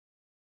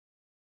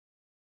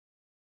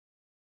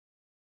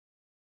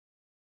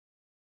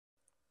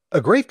A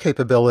great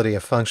capability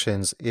of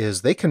functions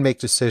is they can make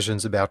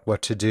decisions about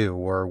what to do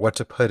or what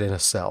to put in a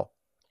cell.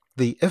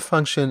 The if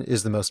function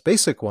is the most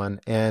basic one,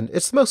 and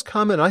it's the most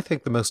common, I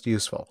think the most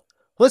useful.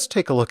 Let's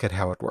take a look at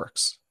how it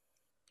works.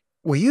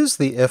 We use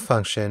the if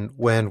function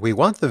when we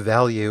want the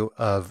value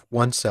of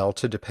one cell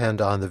to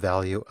depend on the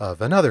value of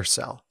another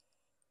cell.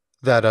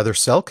 That other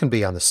cell can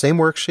be on the same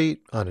worksheet,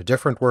 on a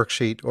different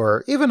worksheet,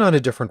 or even on a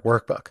different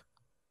workbook.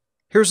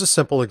 Here's a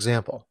simple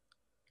example.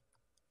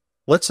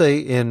 Let's say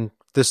in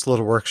this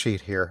little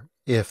worksheet here,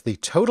 if the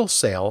total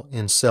sale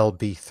in cell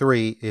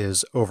B3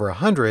 is over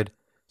 100,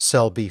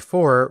 cell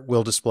B4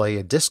 will display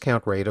a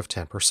discount rate of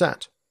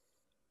 10%.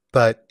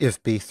 But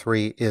if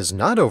B3 is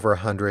not over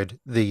 100,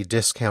 the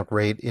discount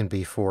rate in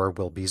B4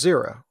 will be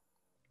 0.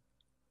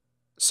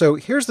 So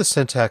here's the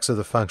syntax of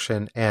the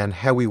function and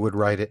how we would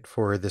write it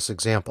for this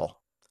example.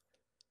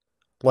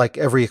 Like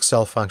every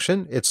Excel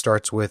function, it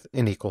starts with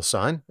an equal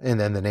sign and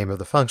then the name of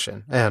the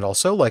function. And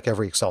also, like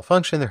every Excel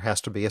function, there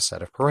has to be a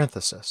set of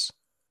parentheses.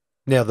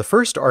 Now, the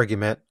first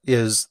argument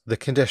is the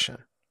condition.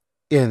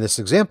 In this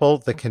example,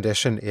 the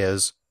condition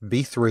is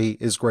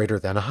B3 is greater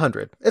than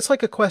 100. It's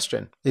like a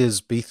question.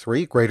 Is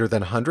B3 greater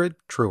than 100?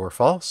 True or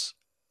false?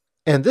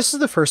 And this is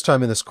the first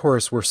time in this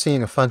course we're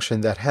seeing a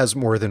function that has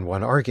more than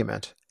one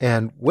argument.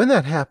 And when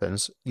that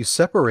happens, you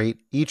separate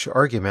each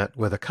argument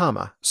with a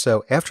comma.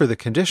 So after the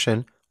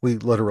condition, we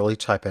literally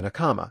type in a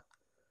comma.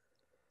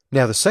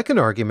 Now the second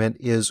argument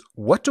is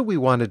what do we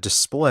want to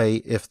display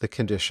if the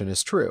condition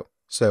is true?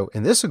 So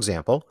in this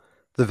example,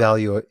 the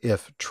value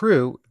if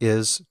true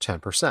is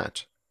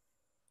 10%.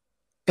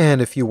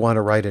 And if you want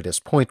to write it as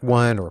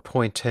 0.1 or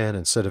 0.10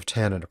 instead of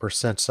 10 and a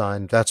percent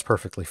sign, that's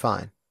perfectly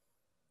fine.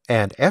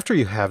 And after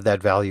you have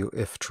that value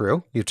if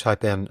true, you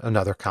type in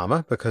another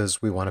comma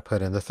because we want to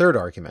put in the third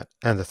argument.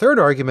 And the third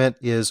argument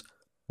is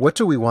what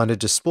do we want to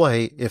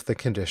display if the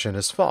condition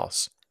is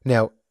false?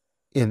 Now,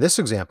 in this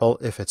example,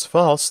 if it's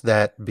false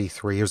that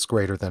B3 is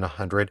greater than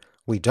 100,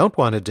 we don't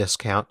want to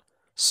discount,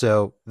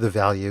 so the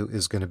value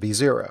is going to be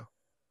 0.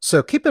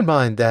 So keep in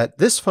mind that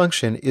this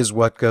function is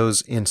what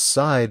goes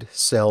inside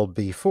cell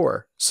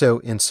B4. So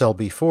in cell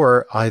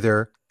B4,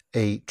 either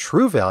a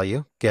true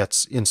value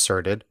gets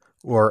inserted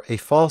or a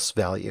false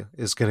value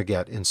is going to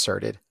get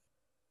inserted.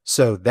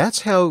 So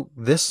that's how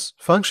this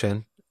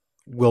function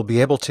will be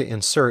able to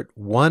insert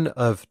one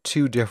of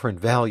two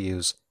different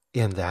values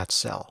in that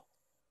cell.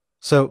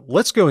 So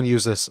let's go and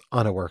use this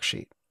on a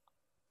worksheet.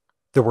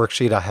 The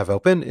worksheet I have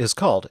open is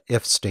called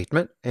If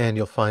Statement, and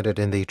you'll find it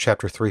in the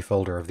Chapter 3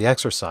 folder of the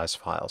exercise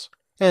files.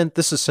 And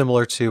this is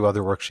similar to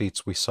other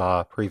worksheets we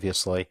saw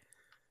previously.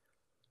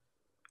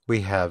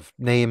 We have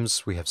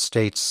names, we have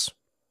states,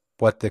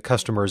 what the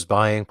customer is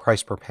buying,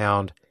 price per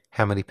pound,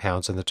 how many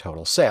pounds in the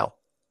total sale.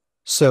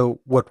 So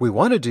what we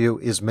want to do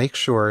is make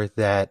sure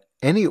that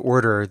any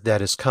order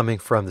that is coming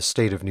from the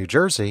state of New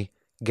Jersey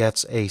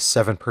gets a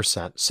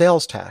 7%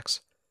 sales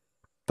tax.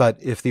 But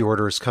if the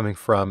order is coming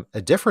from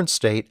a different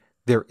state,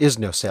 there is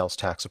no sales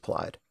tax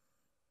applied.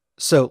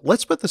 So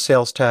let's put the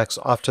sales tax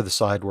off to the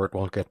side where it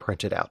won't get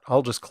printed out.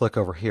 I'll just click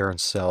over here in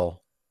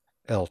cell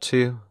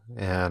L2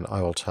 and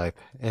I will type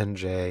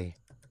NJ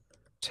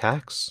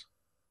tax,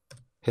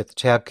 hit the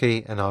tab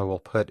key, and I will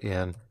put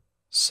in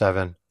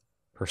 7%.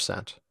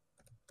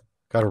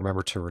 Got to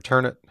remember to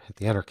return it, hit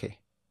the enter key.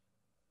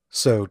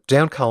 So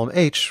down column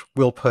H,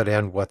 we'll put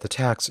in what the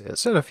tax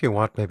is. And if you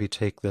want, maybe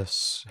take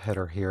this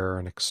header here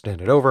and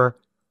extend it over.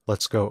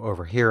 Let's go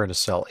over here into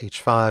cell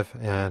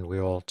H5 and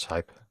we will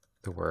type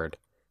the word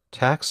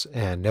tax,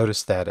 and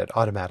notice that it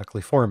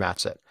automatically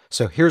formats it.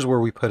 So here's where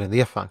we put in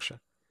the if function.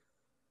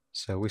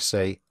 So we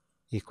say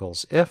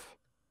equals if,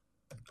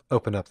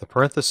 open up the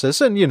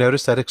parenthesis, and you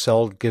notice that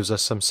Excel gives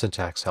us some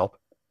syntax help.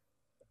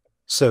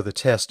 So the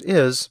test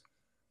is,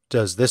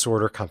 does this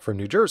order come from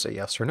New Jersey,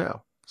 yes or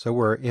no? So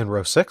we're in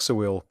row 6, so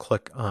we'll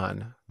click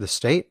on the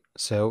state.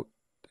 So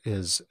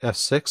is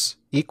F6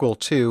 equal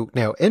to,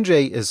 now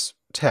NJ is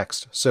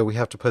text, so we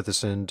have to put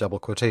this in double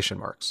quotation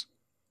marks.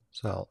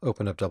 So I'll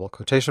open up double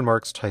quotation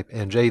marks, type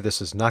NJ.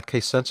 This is not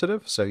case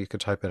sensitive, so you can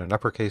type in an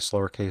uppercase,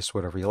 lowercase,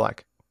 whatever you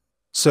like.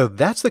 So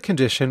that's the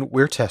condition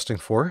we're testing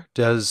for.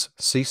 Does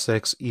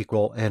C6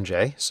 equal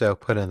NJ? So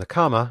put in the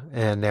comma,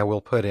 and now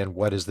we'll put in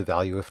what is the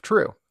value if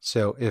true.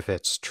 So if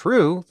it's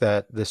true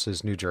that this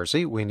is New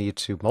Jersey, we need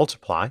to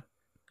multiply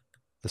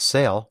the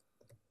sale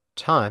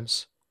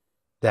times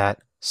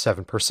that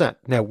 7%.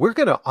 Now we're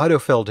going to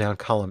autofill down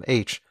column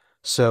H,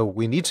 so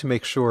we need to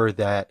make sure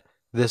that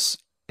this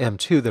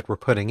M2 that we're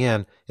putting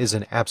in is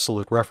an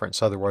absolute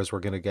reference. Otherwise, we're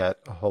going to get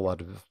a whole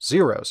lot of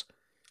zeros.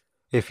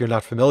 If you're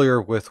not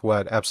familiar with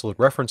what absolute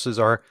references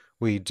are,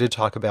 we did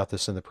talk about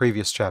this in the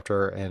previous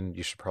chapter, and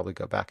you should probably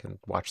go back and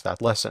watch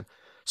that lesson.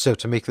 So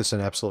to make this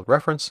an absolute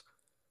reference,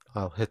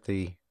 I'll hit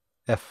the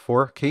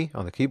F4 key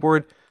on the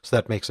keyboard. So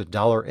that makes it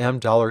 $M,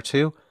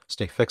 $2.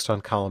 Stay fixed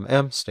on column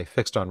M, stay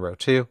fixed on row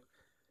 2.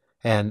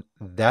 And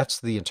that's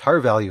the entire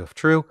value of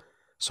true.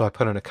 So I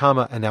put in a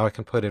comma, and now I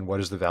can put in what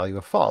is the value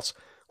of false.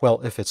 Well,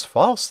 if it's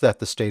false that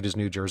the state is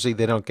New Jersey,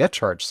 they don't get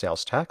charged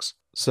sales tax.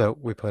 So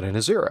we put in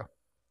a 0.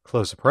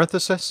 Close the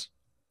parenthesis,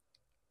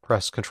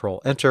 press Control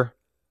Enter,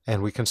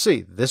 and we can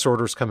see this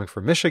order is coming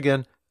from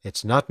Michigan.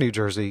 It's not New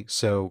Jersey,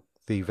 so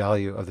the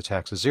value of the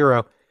tax is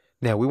 0.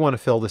 Now we want to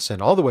fill this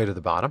in all the way to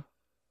the bottom.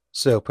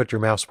 So put your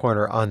mouse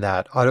pointer on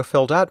that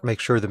autofill dot. Make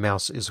sure the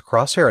mouse is a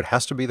crosshair. It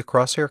has to be the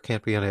crosshair,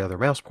 can't be any other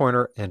mouse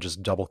pointer, and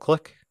just double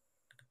click.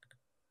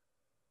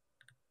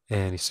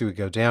 And you see we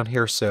go down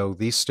here. So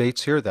these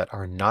states here that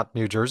are not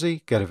New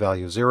Jersey get a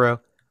value of 0.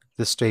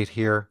 This state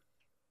here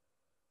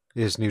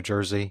is New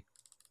Jersey,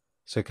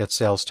 so it gets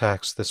sales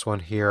tax. This one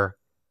here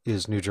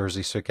is New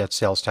Jersey, so it gets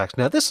sales tax.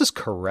 Now this is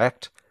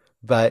correct,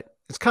 but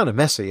it's kind of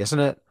messy, isn't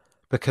it?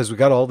 Because we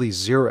got all these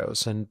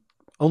zeros and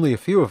only a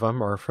few of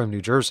them are from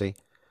New Jersey.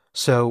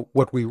 So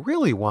what we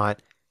really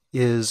want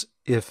is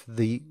if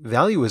the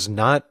value is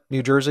not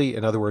New Jersey,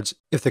 in other words,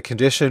 if the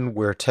condition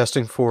we're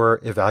testing for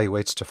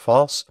evaluates to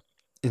false,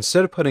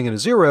 instead of putting in a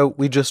 0,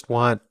 we just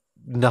want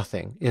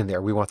nothing in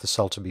there. We want the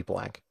cell to be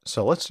blank.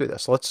 So let's do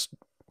this. Let's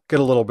get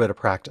a little bit of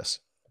practice.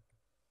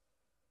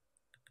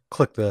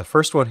 Click the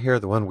first one here,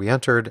 the one we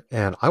entered,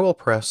 and I will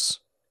press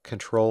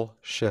Control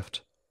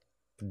Shift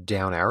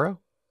down arrow.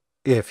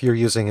 If you're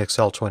using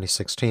Excel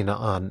 2016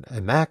 on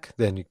a Mac,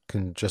 then you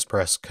can just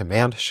press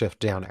Command Shift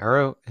down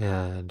arrow,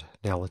 and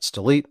now let's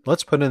delete.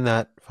 Let's put in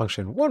that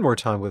function one more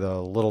time with a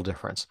little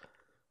difference.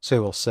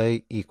 So we'll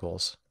say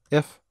equals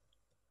if,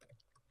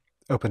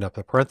 open up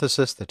a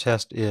parenthesis, the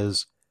test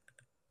is,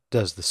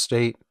 does the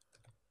state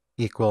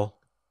equal,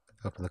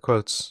 open the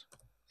quotes,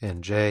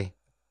 NJ,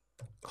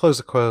 close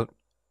the quote,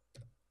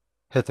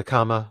 hit the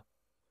comma,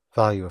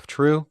 value of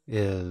true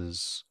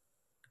is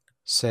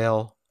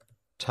sale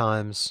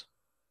times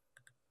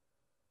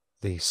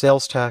the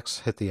sales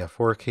tax, hit the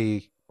F4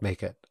 key,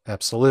 make it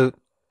absolute,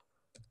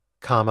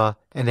 comma,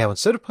 and now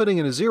instead of putting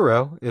in a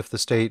 0, if the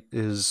state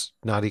is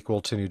not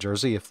equal to New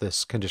Jersey, if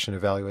this condition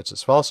evaluates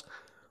as false,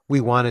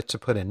 we want it to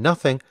put in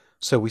nothing,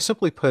 so we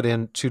simply put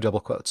in 2 double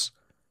quotes.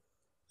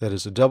 That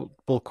is a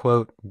double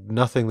quote,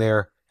 nothing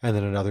there, and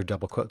then another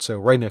double quote, so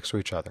right next to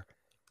each other.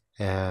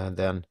 And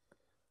then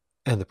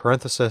end the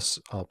parenthesis,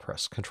 I'll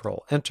press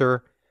Control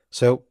Enter,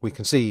 so we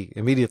can see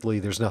immediately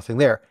there's nothing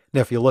there.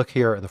 Now if you look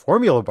here in the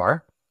formula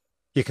bar,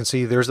 you can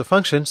see there's a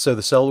function, so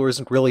the cell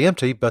isn't really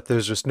empty, but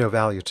there's just no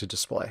value to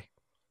display.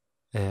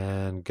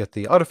 And get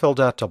the autofill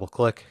dot, double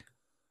click,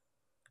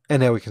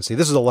 and now we can see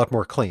this is a lot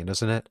more clean,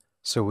 isn't it?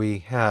 So we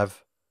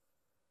have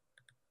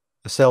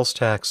the sales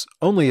tax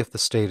only if the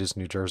state is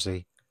New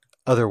Jersey,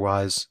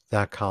 otherwise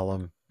that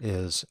column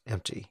is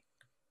empty.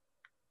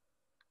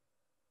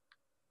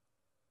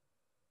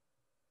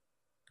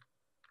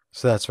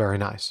 So that's very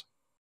nice.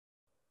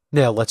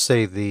 Now let's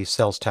say the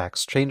sales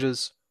tax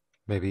changes.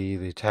 Maybe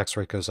the tax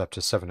rate goes up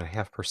to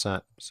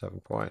 7.5%,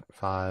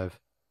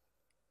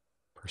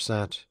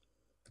 7.5%.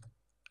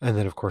 And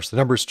then, of course, the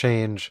numbers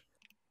change.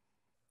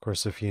 Of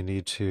course, if you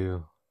need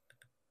to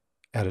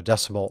add a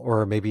decimal,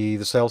 or maybe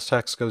the sales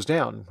tax goes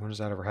down. When does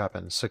that ever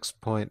happen?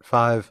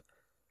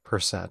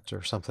 6.5%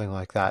 or something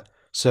like that.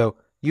 So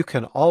you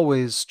can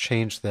always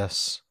change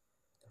this,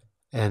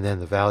 and then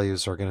the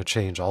values are going to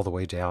change all the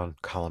way down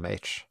column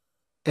H.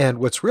 And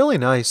what's really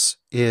nice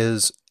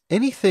is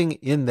anything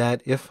in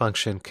that if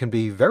function can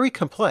be very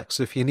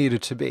complex if you need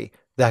it to be.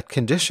 That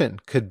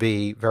condition could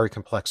be very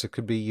complex. It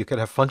could be, you could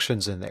have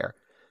functions in there.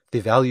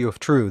 The value of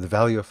true, the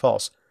value of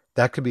false,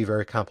 that could be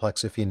very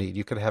complex if you need.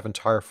 You could have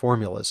entire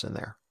formulas in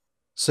there.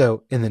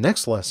 So in the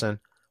next lesson,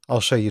 I'll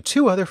show you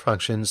 2 other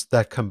functions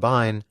that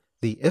combine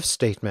the if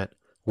statement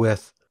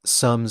with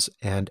sums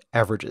and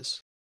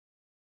averages.